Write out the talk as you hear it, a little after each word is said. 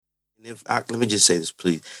Let me just say this,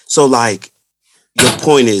 please. So, like, your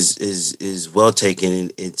point is well taken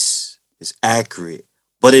and it's accurate.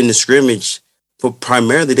 But in the scrimmage, for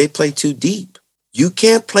primarily they play too deep. You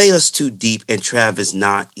can't play us too deep and Travis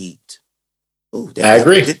not eat. Oh, I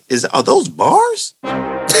agree. Are those bars?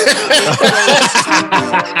 And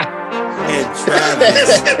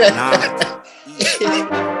Travis not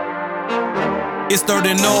eat. It's Third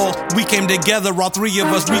and Nole. We came together, all three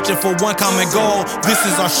of us reaching for one common goal. This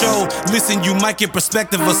is our show. Listen, you might get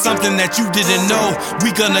perspective of something that you didn't know.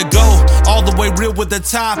 We gonna go all the way real with the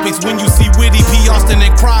topics. When you see Whitty, P. Austin,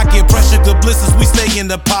 and Crockett, pressure good blisters, we stay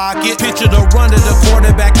in the pocket. Picture the run to the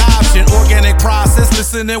quarterback option. Organic process,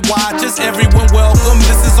 listen and watch us. Everyone welcome,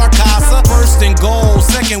 this is our casa. First and goal,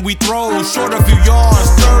 second we throw. Short a few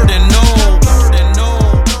yards, third and Nole. Third and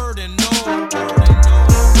Nole. Third and Nole.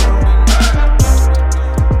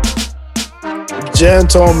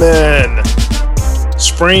 Gentlemen,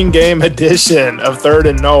 spring game edition of Third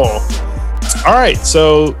and Nole. All right,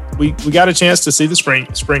 so we got a chance to see the spring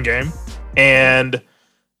game, and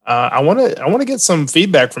I want to get some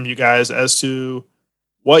feedback from you guys as to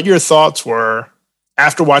what your thoughts were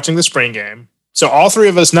after watching the spring game. So all three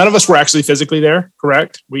of us, none of us were actually physically there,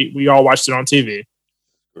 correct? We all watched it on TV.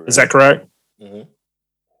 Correct. Is that correct? Mm-hmm.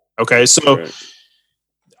 Okay, so. Correct.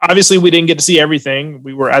 Obviously, we didn't get to see everything.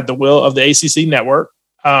 We were at the will of the ACC network.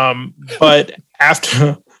 But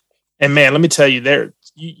after, and man, let me tell you,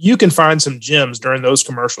 you can find some gems during those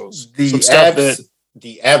commercials.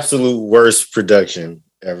 The absolute worst production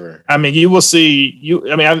ever. I mean, you will see.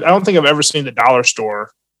 I don't think I've ever seen the dollar store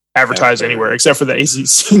advertised anywhere except for the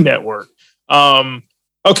ACC network.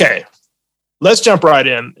 Okay, let's jump right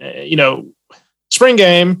in. Spring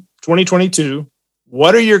game 2022.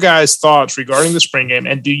 What are your guys' thoughts regarding the spring game?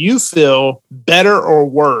 And do you feel better or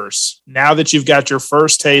worse now that you've got your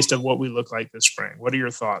first taste of what we look like this spring? What are your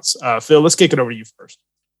thoughts? Phil, let's kick it over to you first.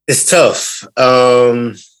 It's tough.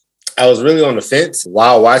 I was really on the fence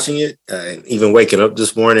while watching it, and even waking up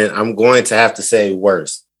this morning. I'm going to have to say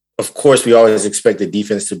worse. Of course, we always expect the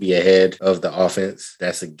defense to be ahead of the offense.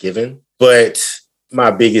 That's a given. But my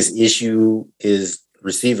biggest issue is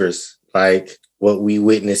receivers. Like, what we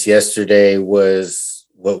witnessed yesterday was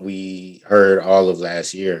what we heard all of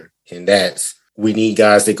last year. And that's, we need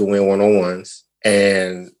guys that can win one-on-ones.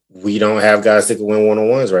 And we don't have guys that can win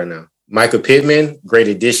one-on-ones right now. Micah Pittman, great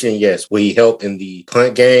addition. Yes. Will he help in the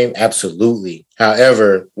punt game? Absolutely.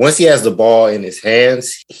 However, once he has the ball in his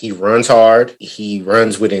hands, he runs hard. He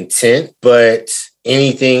runs with intent. But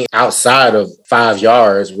anything outside of 5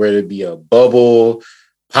 yards, whether it be a bubble,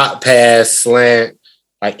 pop pass, slant,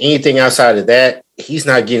 like anything outside of that, he's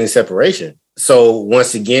not getting separation. So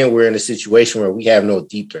once again, we're in a situation where we have no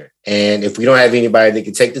deep threat. And if we don't have anybody that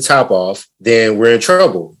can take the top off, then we're in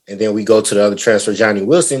trouble. And then we go to the other transfer, Johnny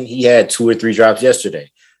Wilson. He had 2 or 3 drops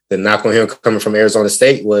yesterday. The knock on him coming from Arizona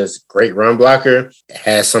State was great run blocker,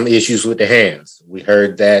 has some issues with the hands. We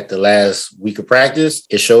heard that the last week of practice.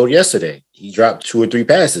 It showed yesterday. He dropped 2 or 3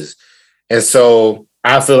 passes. And so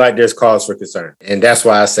I feel like there's cause for concern. And that's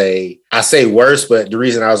why I say worse, but the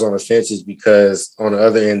reason I was on the fence is because on the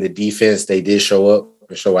other end, the defense, they did show up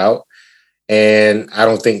and show out. And I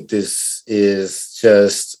don't think this is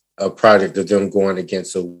just a product of them going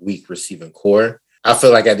against a weak receiving core. I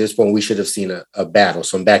feel like at this point, we should have seen a battle,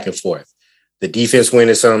 some back and forth. The defense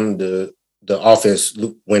winning some, the offense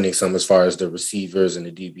winning some as far as the receivers and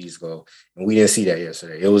the DBs go. And we didn't see that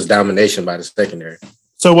yesterday. It was domination by the secondary.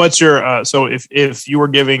 So what's your so if you were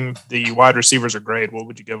giving the wide receivers a grade, what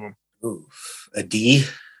would you give them? Ooh, a D.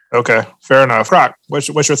 Okay, fair enough. Croc, what's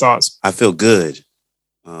your thoughts? I feel good.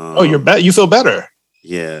 You feel better.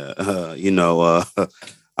 Yeah,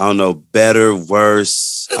 I don't know, better,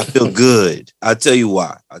 worse. I feel good. I'll tell you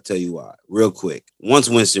why. Real quick. Once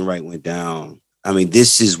Winston Wright went down, I mean,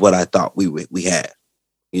 this is what I thought we had,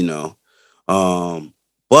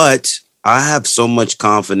 but I have so much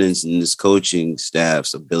confidence in this coaching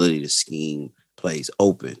staff's ability to scheme plays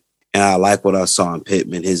open. And I like what I saw in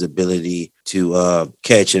Pittman, his ability to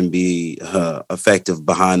catch and be effective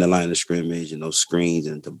behind the line of scrimmage and those screens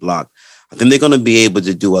and to block. I think they're going to be able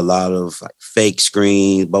to do a lot of like fake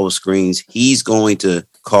screens, bubble screens. He's going to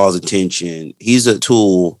cause attention. He's a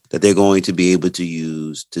tool that they're going to be able to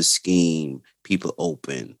use to scheme people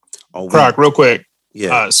open. Croc, real quick.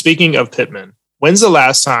 Yeah. Speaking of Pittman, when's the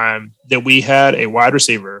last time that we had a wide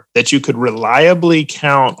receiver that you could reliably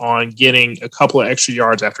count on getting a couple of extra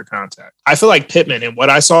yards after contact? I feel like Pittman, and what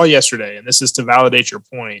I saw yesterday, and this is to validate your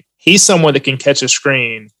point, He's someone that can catch a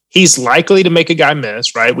screen. He's likely to make a guy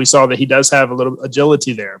miss, right? We saw that he does have a little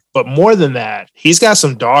agility there. But more than that, he's got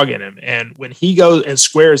some dog in him. And when he goes and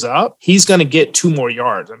squares up, he's going to get 2 more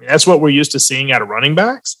yards. I mean, that's what we're used to seeing out of running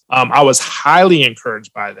backs. I was highly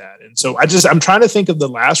encouraged by that. And so I'm trying to think of the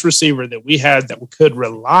last receiver that we had that could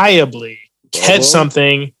reliably catch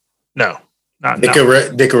something. No, not. They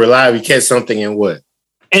could reliably catch something in what?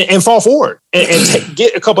 And fall forward and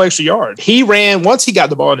get a couple extra yards. He ran once he got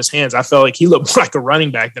the ball in his hands. I felt like he looked more like a running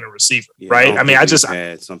back than a receiver, right? I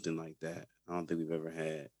had something like that. I don't think we've ever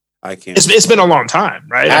had. I can't. It's been a long time,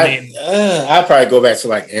 right? I'd probably go back to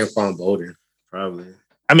like Anquan Bolden, probably.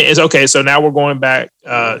 I mean, it's okay. So now we're going back.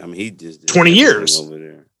 He just did 20 years over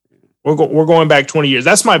there. We're going back 20 years.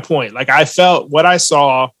 That's my point. Like I felt what I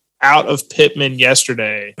saw out of Pittman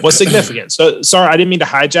yesterday was significant. So sorry, I didn't mean to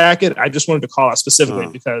hijack it. I just wanted to call out specifically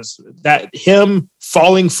because that him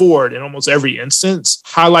falling forward in almost every instance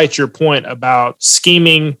highlights your point about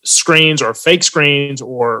scheming screens or fake screens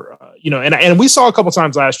or, and we saw a couple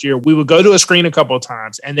times last year, we would go to a screen a couple of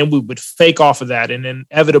times and then we would fake off of that and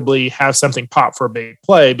inevitably have something pop for a big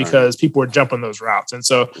play because people were jumping those routes. And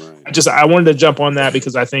so I wanted to jump on that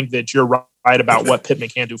because I think that you're right about what Pittman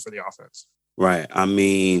can do for the offense. Right. I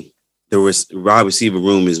mean, the wide receiver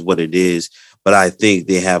room is what it is, but I think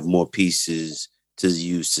they have more pieces to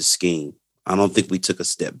use to scheme. I don't think we took a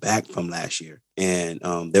step back from last year. And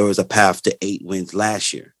there was a path to 8 wins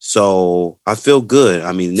last year. So I feel good.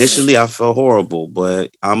 I mean, initially I felt horrible,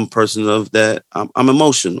 but I'm a person of that. I'm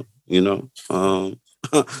emotional, I'm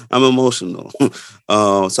emotional.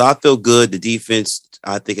 So I feel good. The defense,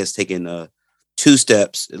 I think, has taken 2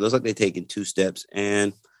 steps. It looks like they're taking 2 steps.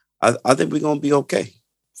 And I think we're going to be okay.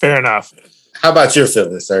 Fair enough. How about your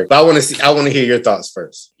feelings, sir? I want to hear your thoughts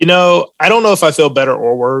first. I don't know if I feel better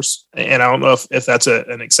or worse. And I don't know if that's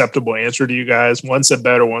an acceptable answer to you guys. One said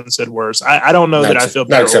better, one said worse. I don't know that I feel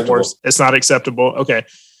better or worse. It's not acceptable. Okay.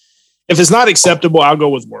 If it's not acceptable, I'll go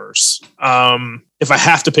with worse. If I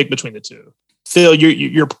have to pick between the two. Phil,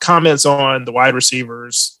 your comments on the wide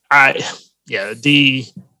receivers, D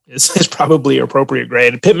is probably an appropriate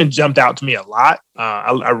grade. Pittman jumped out to me a lot.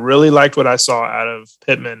 I really liked what I saw out of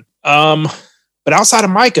Pittman. But outside of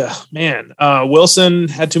Micah, man, Wilson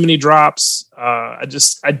had too many drops.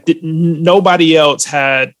 Nobody else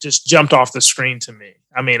had just jumped off the screen to me.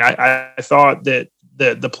 I mean, I thought that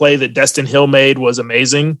the play that Destin Hill made was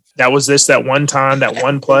amazing. That was that one time, that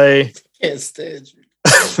one play. Can't stand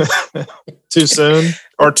you. Too soon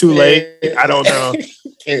or too late? I don't know.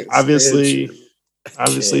 Obviously,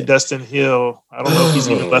 Destin Hill, I don't know if he's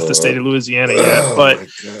even left the state of Louisiana yet. But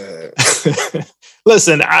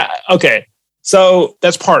listen, so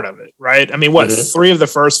that's part of it, right? I mean, 3 of the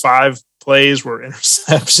first 5 plays were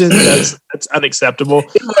interceptions. That's unacceptable.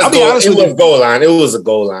 I'll be honest with you. Goal line. It was a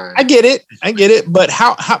goal line. I get it. But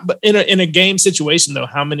but in a game situation though,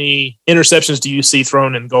 how many interceptions do you see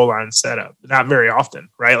thrown in goal line setup? Not very often,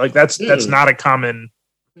 right? Like that's not a common.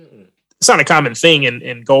 It's not a common thing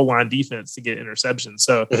in goal line defense to get interceptions.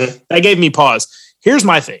 So that gave me pause. Here's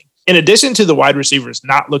my thing. In addition to the wide receivers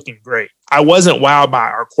not looking great, I wasn't wowed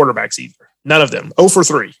by our quarterbacks either. None of them. 0 for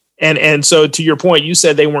 3. And so to your point, you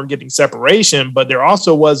said they weren't getting separation, but there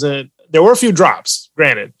also wasn't. There were a few drops,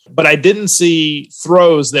 granted, but I didn't see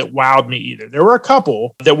throws that wowed me either. There were a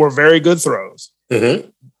couple that were very good throws.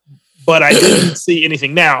 But I didn't see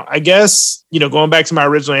anything. Now, I guess, going back to my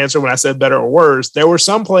original answer when I said better or worse, there were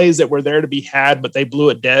some plays that were there to be had, but they blew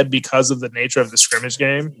it dead because of the nature of the scrimmage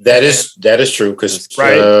game. That is true because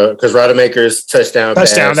Rodemaker's touchdown,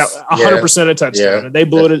 100% a touchdown, and they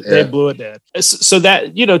blew it. They blew it dead. So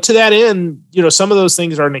that to that end, some of those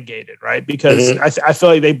things are negated, right? Because I feel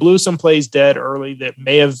like they blew some plays dead early that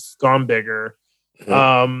may have gone bigger.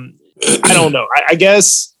 I don't know. I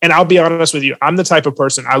guess, and I'll be honest with you, I'm the type of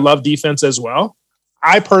person, I love defense as well.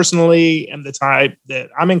 I personally am the type that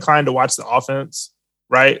I'm inclined to watch the offense,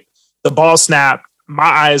 right? The ball snap, my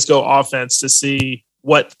eyes go offense to see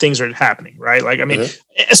what things are happening, right? Like, I mean,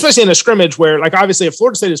 especially in a scrimmage where, like, obviously if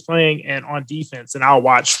Florida State is playing and on defense, then I'll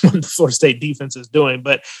watch what the Florida State defense is doing.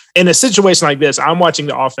 But in a situation like this, I'm watching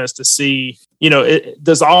the offense to see,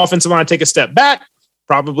 does the offensive line take a step back?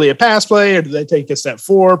 Probably a pass play, or do they take a step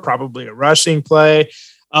forward? Probably a rushing play.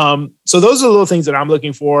 So those are the little things that I'm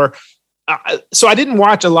looking for. So I didn't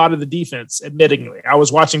watch a lot of the defense, admittingly. I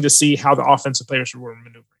was watching to see how the offensive players were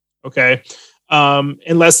maneuvering. Okay.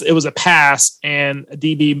 Unless it was a pass and a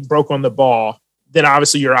DB broke on the ball, then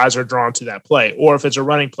obviously your eyes are drawn to that play. Or if it's a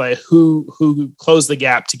running play, who closed the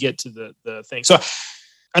gap to get to the thing. So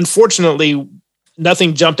unfortunately,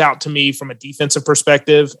 nothing jumped out to me from a defensive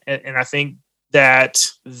perspective. And I think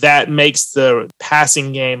that makes the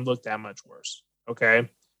passing game look that much worse. Okay.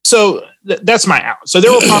 So that's my out. So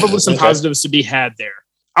there were probably some positives to be had there.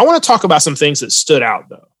 I want to talk about some things that stood out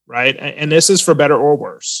though, right? And this is for better or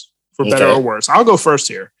worse. For better or worse. I'll go first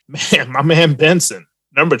here. Man, my man Benson,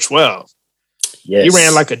 number 12. Yes. He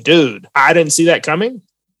ran like a dude. I didn't see that coming.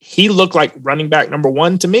 He looked like running back number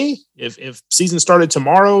 1 to me. If season started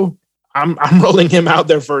tomorrow, I'm rolling him out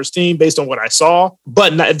there first team based on what I saw.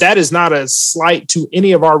 But that is not a slight to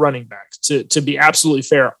any of our running backs. To be absolutely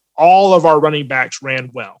fair, all of our running backs ran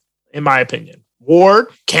well, in my opinion. Ward,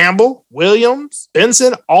 Campbell, Williams,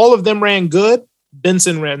 Benson, all of them ran good.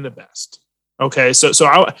 Benson ran the best. Okay, so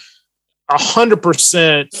I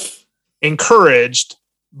 100% encouraged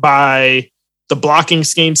by the blocking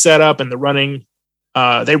scheme setup and the running.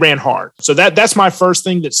 They ran hard. So that's my first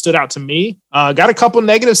thing that stood out to me. Got a couple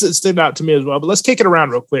negatives that stood out to me as well, but let's kick it around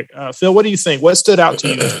real quick. Phil, what do you think? What stood out to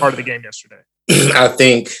you as part of the game yesterday? I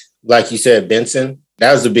think, like you said, Benson,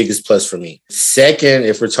 that was the biggest plus for me. Second,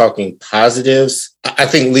 if we're talking positives, I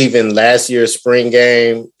think leaving last year's spring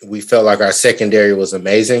game, we felt like our secondary was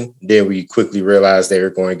amazing. Then we quickly realized they were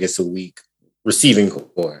going against a weak receiving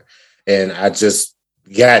core. And I just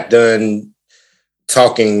got done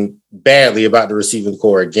talking badly about the receiving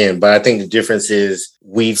core again. But I think the difference is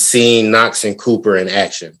we've seen Knox and Cooper in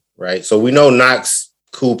action, right? So we know Knox,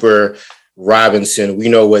 Cooper, Robinson, we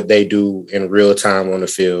know what they do in real time on the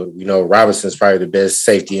field. We know Robinson's probably the best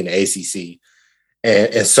safety in the ACC.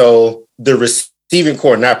 And so the receiving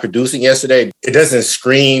core not producing yesterday, it doesn't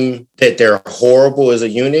scream that they're horrible as a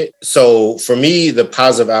unit. So for me, the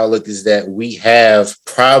positive outlook is that we have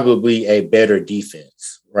probably a better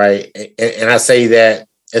defense, right? And I say that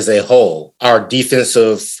as a whole. Our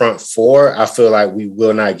defensive front four, I feel like we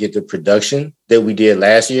will not get the production that we did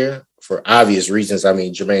last year. For obvious reasons. I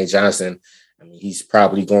mean, Jermaine Johnson, he's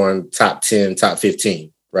probably going top 10, top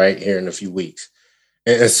 15, right, here in a few weeks.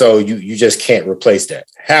 And so you just can't replace that.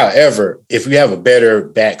 However, if we have a better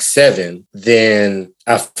back seven, then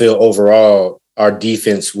I feel overall our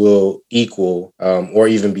defense will equal or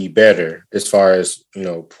even be better as far as,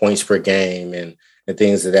 points per game and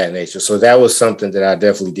things of that nature. So that was something that I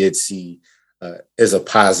definitely did see as a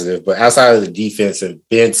positive. But outside of the defense and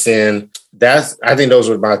Benson, I think those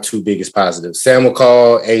were my two biggest positives. Sam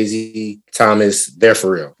McCall, AZ, Thomas, they're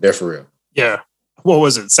for real. They're for real. Yeah. What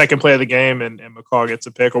was it? Second play of the game and McCall gets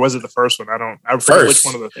a pick, or was it the first one? I forget which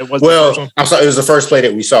one of it was. Well, the first one. I'm sorry, it was the first play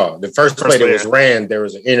that we saw. The first play that was ran, there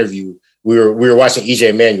was an interview. We were watching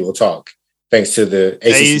EJ Manuel talk, thanks to the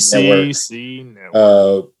ACC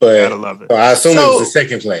network. But gotta love it. I assume it was the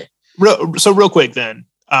second play. Real quick then,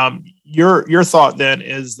 your thought then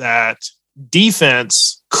is that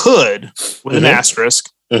defense could, with an asterisk,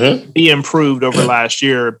 be improved over last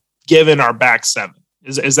year, given our back seven.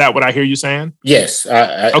 Is that what I hear you saying? Yes.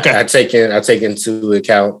 Okay. I take into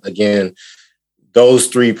account, again, those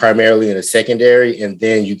three primarily in the secondary, and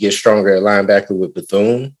then you get stronger at linebacker with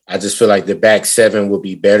Bethune. I just feel like the back seven will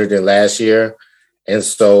be better than last year. And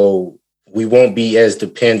so we won't be as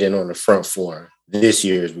dependent on the front four this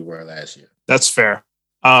year as we were last year. That's fair.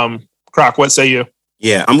 Croc, what say you?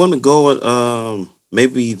 Yeah, I'm going to go with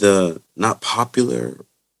maybe the not popular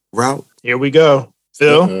route. Here we go.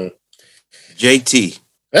 Phil? JT.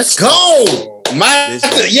 Let's go.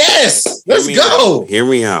 Yes. Let's go. Hear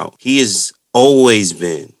me out. He has always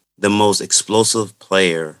been the most explosive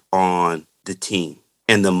player on the team.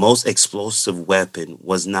 And the most explosive weapon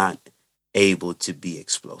was not able to be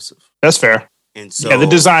explosive. That's fair. And so the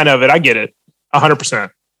design of it, I get it.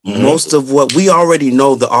 100%. Most of what we already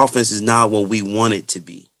know, the offense is not what we want it to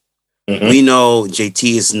be. We know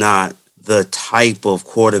JT is not the type of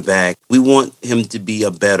quarterback. We want him to be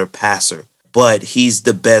a better passer, but he's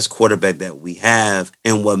the best quarterback that we have.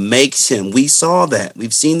 And what makes him, we saw that.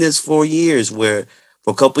 We've seen this for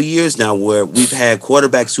a couple of years now, where we've had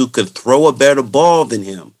quarterbacks who could throw a better ball than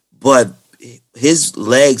him. But his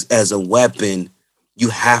legs as a weapon, you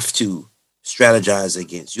have to strategize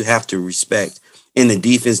against. You have to respect. And the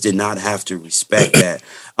defense did not have to respect that.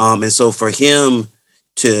 And so for him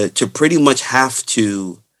to pretty much have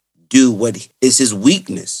to do what is his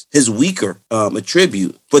weakness, his weaker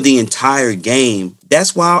attribute for the entire game,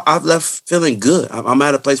 that's why I've left feeling good. I'm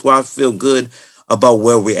at a place where I feel good about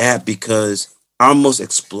where we're at, because our most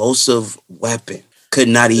explosive weapon could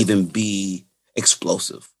not even be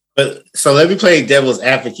explosive. But so let me play devil's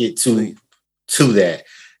advocate to that.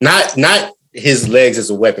 Not his legs as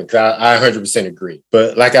a weapon, because I 100% agree.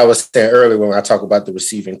 But like I was saying earlier when I talk about the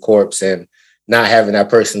receiving corps and not having that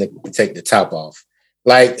person to take the top off.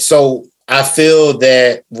 So I feel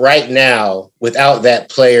that right now, without that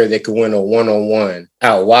player that could win a one-on-one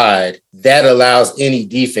out wide, that allows any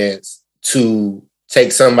defense to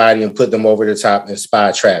take somebody and put them over the top and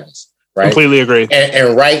spy Travis. Right? Completely agree.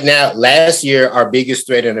 And right now, last year, our biggest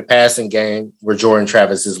threat in the passing game were Jordan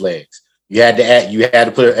Travis's legs. You had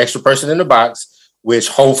to put an extra person in the box, which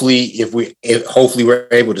hopefully, if we're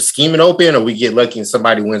able to scheme it open, or we get lucky and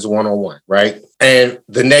somebody wins one-on-one, right? And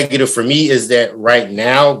the negative for me is that right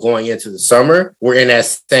now, going into the summer, we're in that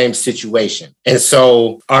same situation. And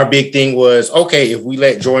so our big thing was, okay, if we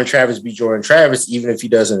let Jordan Travis be Jordan Travis, even if he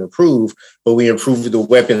doesn't improve, but we improve the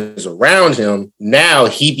weapons around him, now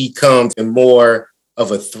he becomes more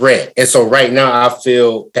of a threat. And so right now, I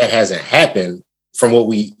feel that hasn't happened from what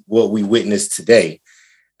we witnessed today.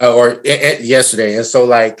 Or yesterday. And so,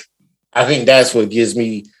 like, I think that's what gives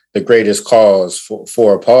me the greatest cause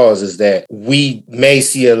for a pause, is that we may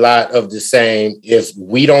see a lot of the same if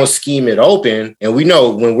we don't scheme it open. And we know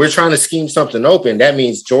when we're trying to scheme something open, that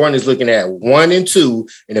means Jordan is looking at 1 and 2.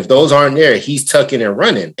 And if those aren't there, he's tucking and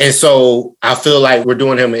running. And so I feel like we're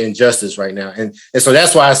doing him an injustice right now. And so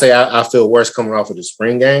that's why I say I feel worse coming off of the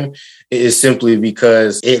spring game. It is simply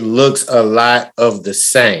because it looks a lot of the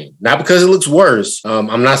same. Not because it looks worse.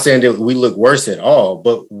 I'm not saying that we look worse at all,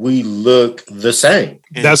 but we look the same.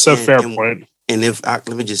 That's a fair point. And let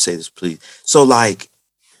me just say this, please. So, like,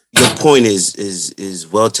 your point is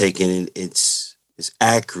well taken and it's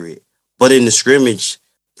accurate. But in the scrimmage,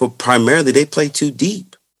 primarily they play too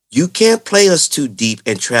deep. You can't play us too deep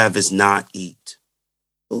and Travis not eat.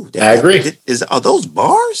 Ooh, I agree. Are those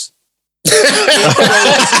bars?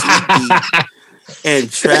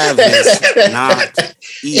 And Travis not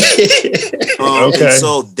eat. Okay. And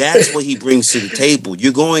so that's what he brings to the table.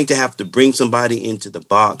 You're going to have to bring somebody into the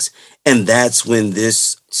box, and that's when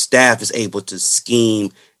this staff is able to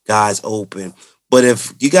scheme guys open. But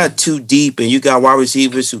if you got too deep and you got wide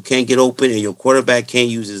receivers who can't get open and your quarterback can't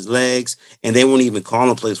use his legs, and they won't even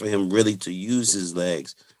call a place for him really to use his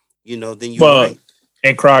legs, then you're right.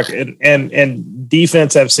 And Croc and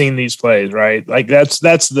defense have seen these plays, right? Like that's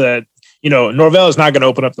the, Norvell is not going to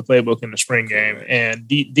open up the playbook in the spring game, and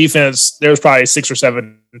defense, there's probably 6 or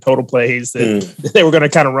 7 total plays that they were going to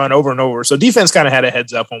kind of run over and over. So defense kind of had a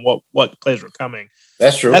heads up on what plays were coming.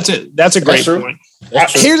 That's true. That's a great point.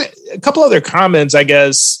 Here's a couple other comments, I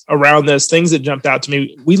guess, around this, things that jumped out to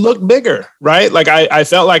me. We look bigger, right? Like I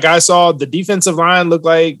felt like I saw the defensive line look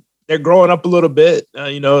like they're growing up a little bit,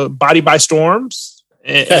 body by storms.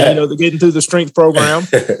 And they're getting through the strength program.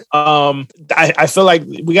 I feel like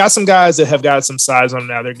we got some guys that have got some size on them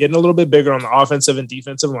now. They're getting a little bit bigger on the offensive and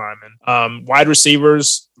defensive linemen. Wide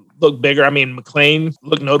receivers look bigger. I mean, McLean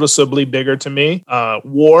looked noticeably bigger to me.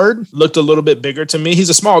 Ward looked a little bit bigger to me. He's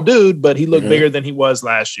a small dude, but he looked bigger than he was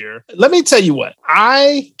last year. Let me tell you what.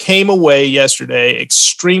 I came away yesterday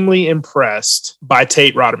extremely impressed by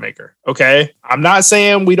Tate Rodemaker. Okay? I'm not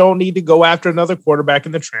saying we don't need to go after another quarterback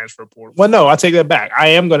in the transfer portal. Well, no, I take that back. I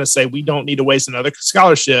am going to say we don't need to waste another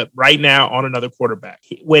scholarship right now on another quarterback.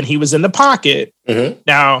 When he was in the pocket,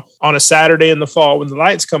 now on a Saturday in the fall when the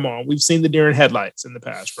lights come on, we've seen the deer in headlights in the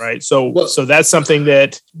past, right? So that's something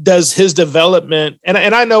that does his development. And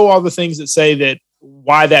I know all the things that say that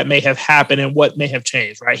why that may have happened and what may have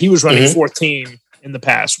changed, right? He was running 14 in the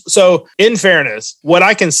past. So in fairness, what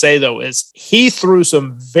I can say though is he threw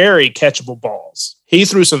some very catchable balls. He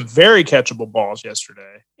threw some very catchable balls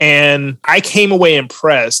yesterday. And I came away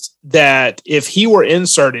impressed that if he were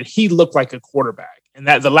inserted, he looked like a quarterback. And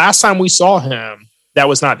that the last time we saw him, that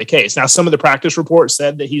was not the case. Now, some of the practice reports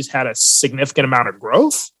said that he's had a significant amount of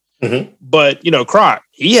growth. But, Croc,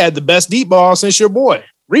 he had the best deep ball since your boy,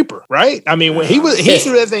 Reaper, right? I mean, when he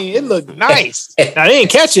threw that thing, it looked nice. Now, they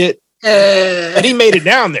didn't catch it, but he made it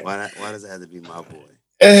down there. Why does it have to be my boy?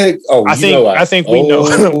 I think we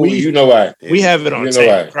know. You know why. We have it on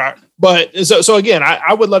tape, Croc. But so again,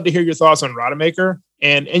 I would love to hear your thoughts on Rodemaker.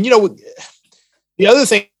 And the other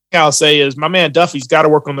thing I'll say is my man Duffy's got to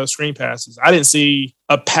work on those screen passes. I didn't see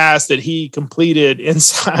a pass that he completed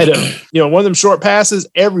inside of, one of them short passes.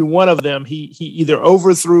 Every one of them, he either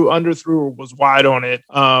overthrew, underthrew, or was wide on it.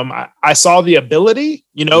 I saw the ability,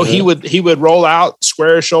 he would roll out,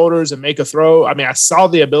 square his shoulders and make a throw. I mean, I saw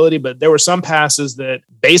the ability, but there were some passes that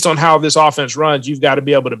based on how this offense runs, you've got to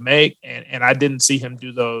be able to make. And I didn't see him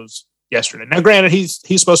do those yesterday. Now, granted, he's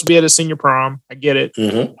supposed to be at his senior prom. I get it.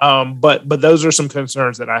 But those are some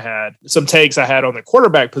concerns that I had, some takes I had on the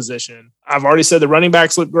quarterback position. I've already said the running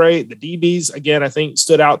backs look great. The DBs, again, I think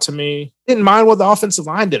stood out to me. Didn't mind what the offensive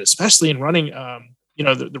line did, especially in running,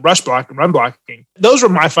 the rush block and run blocking. Those were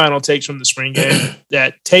my final takes from the spring game,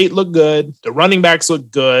 that Tate looked good. The running backs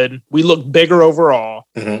looked good. We looked bigger overall.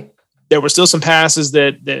 There were still some passes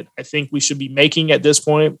that I think we should be making at this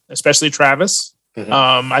point, especially Travis.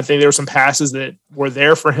 Mm-hmm. I think there were some passes that were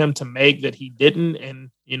there for him to make that he didn't. And,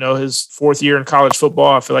 his fourth year in college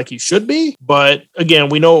football, I feel like he should be. But again,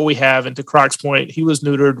 we know what we have. And to Croc's point, he was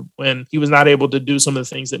neutered when he was not able to do some of the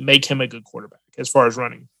things that make him a good quarterback as far as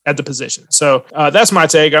running at the position. So that's my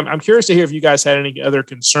take. I'm curious to hear if you guys had any other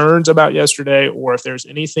concerns about yesterday or if there's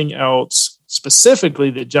anything else specifically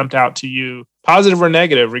that jumped out to you, positive or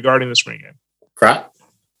negative, regarding the spring game. Croc?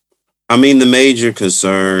 I mean, the major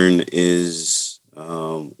concern is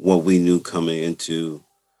what we knew coming into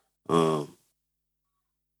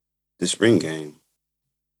the spring game.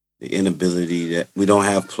 The inability that we don't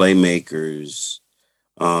have playmakers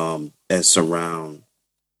that surround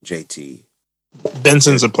JT.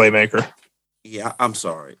 Benson's a playmaker. Yeah, I'm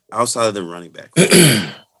sorry. Outside of the running back room.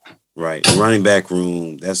 Right. The running back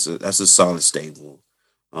room, that's a solid stable.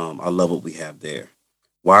 I love what we have there.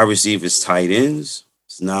 Wide receivers, tight ends,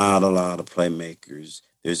 it's not a lot of playmakers.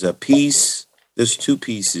 There's two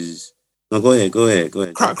pieces. No, go ahead.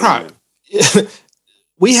 Croc.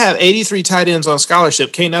 We have 83 tight ends on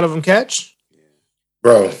scholarship. Can't none of them catch?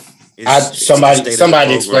 Bro,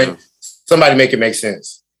 somebody explain. Somebody make it make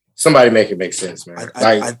sense. Somebody make it make sense, man. Go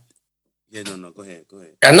ahead.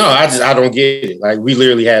 I know. I don't get it. Like, we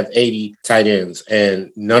literally have 80 tight ends,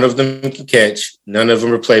 and none of them can catch. None of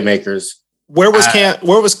them are playmakers. Where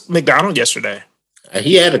was McDonald yesterday?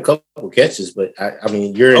 He had a couple catches, but I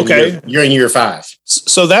mean, you're in year 5.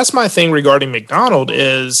 So that's my thing regarding McDonald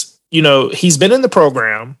is, he's been in the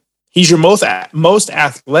program. He's your most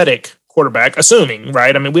athletic quarterback, assuming,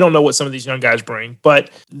 right? I mean, we don't know what some of these young guys bring, but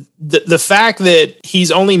the fact that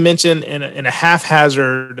he's only mentioned in a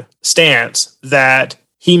haphazard stance that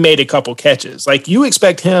he made a couple catches, like, you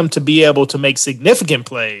expect him to be able to make significant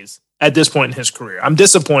plays at this point in his career. I'm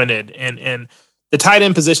disappointed, and the tight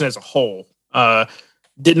end position as a whole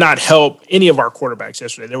did not help any of our quarterbacks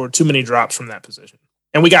yesterday. There were too many drops from that position,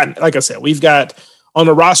 and we've got on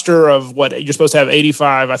the roster of what you're supposed to have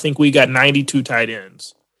 85. I think we got 92 tight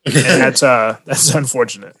ends. And that's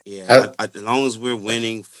unfortunate. Yeah, as long as we're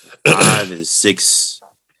winning 5 and 6,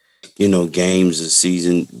 games a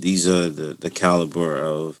season, these are the caliber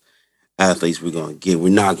of athletes we're going to get. We're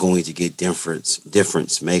not going to get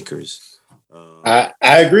difference makers. I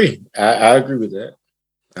agree. I agree with that.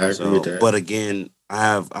 I agree with that. But again, I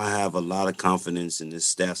have a lot of confidence in this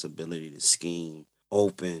staff's ability to scheme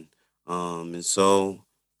open, and so.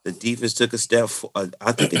 The defense took a step.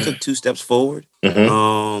 I think they took 2 steps forward.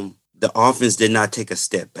 Mm-hmm. The offense did not take a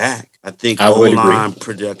step back. I think O-line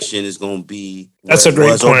production is going to be that's a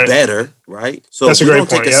great point. Or better, right? So that's if we a great don't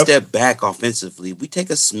point, take a step back offensively, we take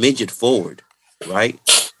a smidget forward, right?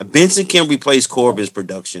 Benson can replace Corbin's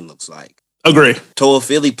production. Looks like. Agree.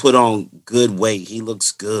 Toafili put on good weight. He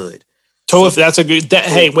looks good. That's a good.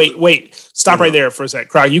 Hey, wait. Stop right there for a sec,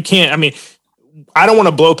 Croc. You can't. I mean, I don't want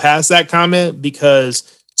to blow past that comment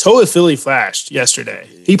because Toafili flashed yesterday.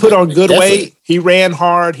 He put on good weight. He ran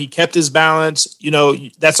hard. He kept his balance.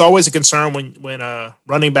 That's always a concern when a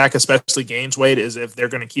running back especially gains weight, is if they're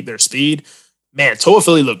going to keep their speed. Man,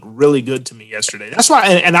 Toafili looked really good to me yesterday. That's why,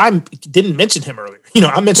 and I didn't mention him earlier.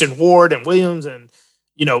 I mentioned Ward and Williams and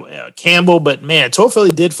Campbell, but man,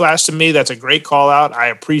 Toafili did flash to me. That's a great call out. I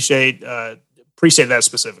appreciate that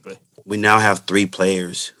specifically. We now have 3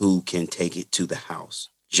 players who can take it to the house.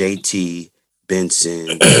 JT,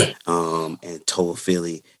 Benson, and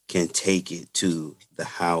Toafili can take it to the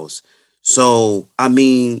house. So, I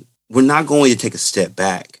mean, we're not going to take a step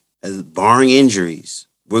back. Barring injuries,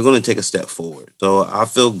 we're going to take a step forward. So, I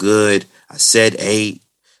feel good. I said 8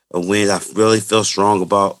 wins. I really feel strong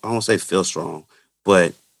about, I don't say feel strong,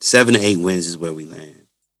 but 7 to 8 wins is where we land.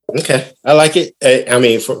 Okay. I like it. I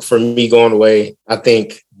mean, for me going away, I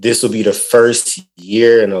think this will be the first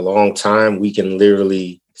year in a long time we can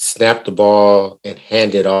literally snap the ball and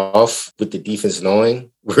hand it off with the defense knowing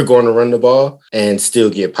we're going to run the ball and still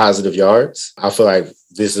get positive yards. I feel like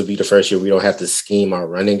this will be the first year we don't have to scheme our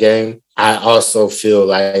running game. I also feel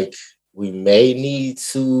like we might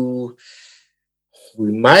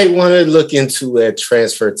want to look into a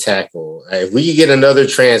transfer tackle. If we could get another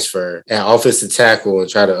transfer at offensive tackle and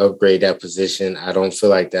try to upgrade that position, I don't feel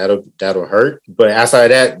like that'll hurt. But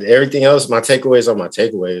outside of that, everything else, my takeaways are my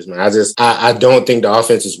takeaways, man. I don't think the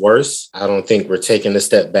offense is worse. I don't think we're taking a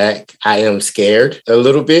step back. I am scared a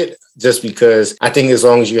little bit, just because I think as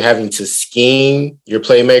long as you're having to scheme your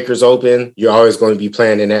playmakers open, you're always going to be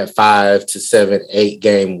playing in that 5 to 7, 8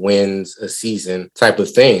 game wins a season type of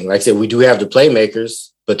thing. Like I said, we do have the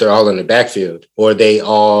playmakers, but they're all in the backfield, or they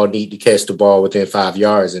all need to catch the ball within 5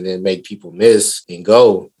 yards and then make people miss and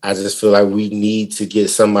go. I just feel like we need to get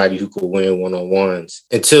somebody who could win one-on-ones.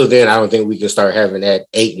 Until then, I don't think we can start having that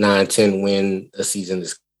 8, 9, 10 win a season.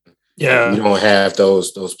 Yeah, we don't have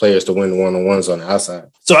those players to win the one-on-ones on the outside.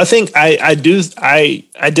 So I think I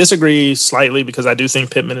disagree slightly, because I do think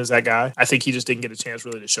Pittman is that guy. I think he just didn't get a chance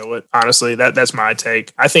really to show it. Honestly, that's my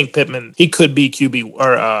take. I think Pittman, he could be QB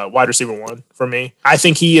or wide receiver 1 for me. I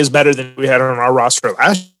think he is better than we had on our roster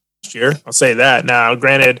last year. I'll say that. Now,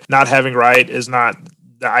 granted, not having Wright is not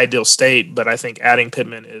the ideal state, but I think adding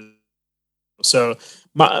Pittman is. So,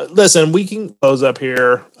 listen, we can close up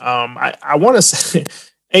here. I want to say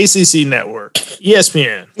ACC Network,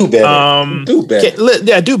 ESPN. Do better. Do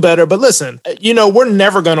better. Do better. But listen, we're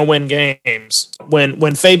never going to win games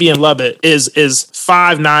when Fabian Lovett is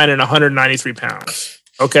 5'9" and 193 pounds.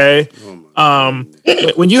 Okay.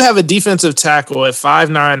 When you have a defensive tackle at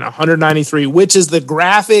 5'9", 193, which is the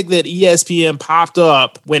graphic that ESPN popped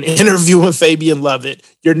up when interviewing Fabian Lovett,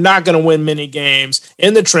 you're not going to win many games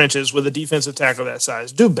in the trenches with a defensive tackle that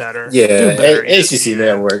size. Do better. Yeah. Do better. ACC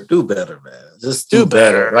Network, do better, man. Just do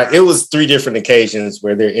better. Like, it was 3 different occasions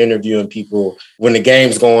where they're interviewing people when the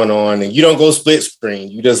game's going on, and you don't go split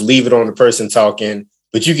screen. You just leave it on the person talking,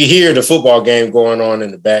 but you can hear the football game going on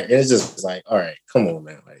in the back. And it's just like, all right, come on,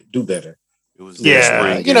 man. Like, do better. It was their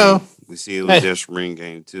spring game. We see it was their spring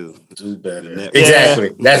game too. Do better.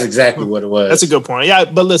 Exactly. That's exactly what it was. That's a good point. Yeah,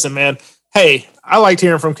 but listen, man. Hey, I liked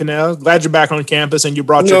hearing from Cannell. Glad you're back on campus and you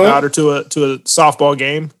brought your daughter to a softball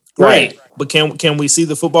game. Great. Right. But can we see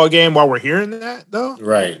the football game while we're hearing that though?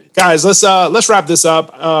 Right. Guys, let's wrap this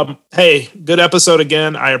up. Hey, good episode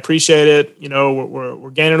again. I appreciate it. We're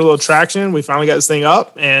gaining a little traction. We finally got this thing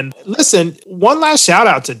up. And listen, one last shout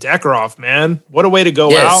out to Deckeroff, man. What a way to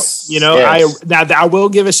go out. I will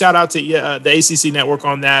give a shout out to the ACC Network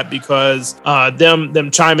on that, because them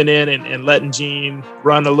chiming in and letting Gene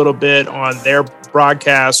run a little bit on their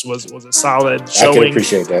broadcast was a solid showing. I can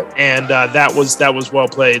appreciate that. And that was well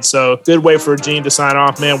played. So good way for Gene to sign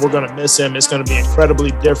off, man. We're going to miss him. It's going to be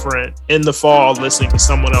incredibly different in the fall listening to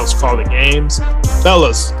someone else call the games.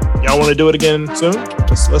 Fellas, y'all want to do it again soon?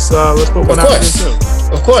 Let's put one out soon.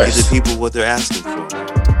 Of course. Give the people what they're asking for.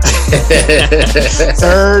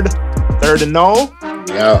 Third and Nole.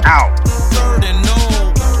 Yeah. Out. Third and